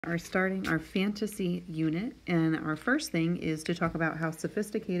Are starting our fantasy unit, and our first thing is to talk about how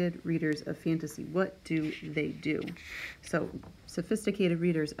sophisticated readers of fantasy, what do they do? So sophisticated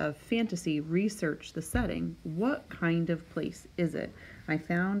readers of fantasy research the setting. What kind of place is it? I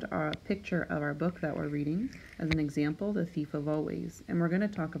found a picture of our book that we're reading as an example, The Thief of Always, and we're going to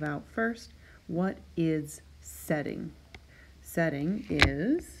talk about first, what is setting? Setting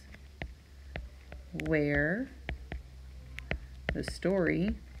is where the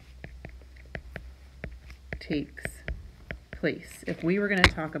story takes place. If we were going to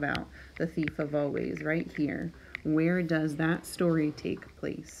talk about The Thief of Always right here, where does that story take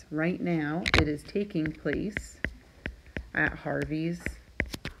place? Right now, it is taking place at Harvey's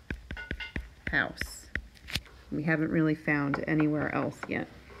house. We haven't really found anywhere else yet.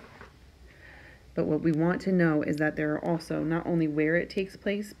 But what we want to know is that there are also not only where it takes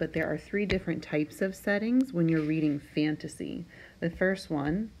place, but there are 3 different types of settings when you're reading fantasy. The first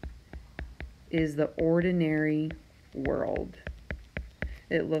one is the ordinary world.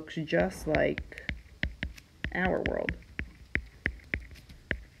 It looks just like our world.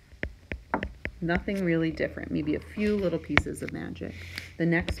 Nothing really different, maybe a few little pieces of magic. The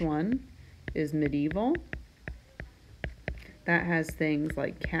next one is medieval. That has things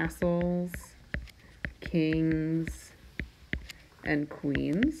like castles, kings, and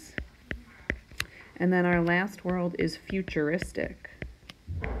queens. And then our last world is futuristic.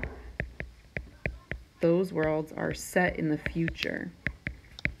 Those worlds are set in the future,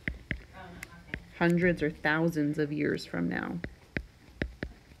 hundreds or thousands of years from now.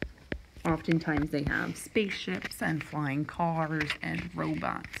 Oftentimes they have spaceships and flying cars and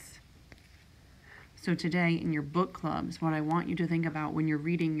robots. So today in your book clubs, what I want you to think about when you're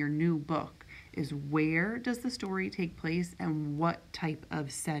reading your new book is, where does the story take place and what type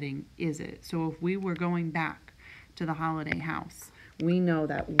of setting is it? So if we were going back to the holiday house, we know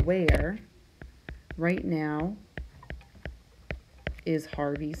that where right now is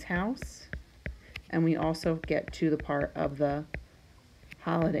Harvey's house, and we also get to the part of the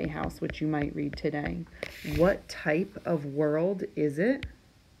holiday house, which you might read today. What type of world is it?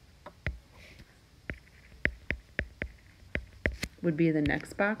 Would be the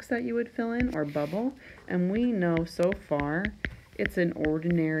next box that you would fill in, or bubble. And we know so far it's an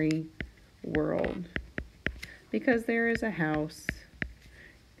ordinary world because there is a house,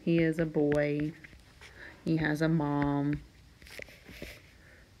 he is a boy, he has a mom.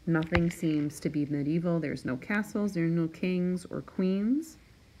 Nothing seems to be medieval. There's no castles, there's no kings or queens,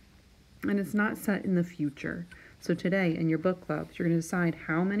 and it's not set in the future. So today in your book clubs, you're going to decide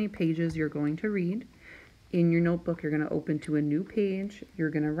how many pages you're going to read. In your notebook, you're going to open to a new page. You're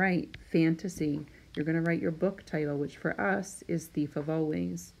going to write fantasy. You're going to write your book title, which for us is Thief of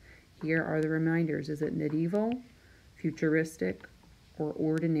Always. Here are the reminders. Is it medieval, futuristic, or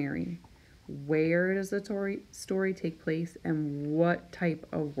ordinary? Where does the story take place, and what type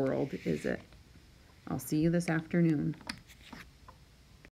of world is it? I'll see you this afternoon.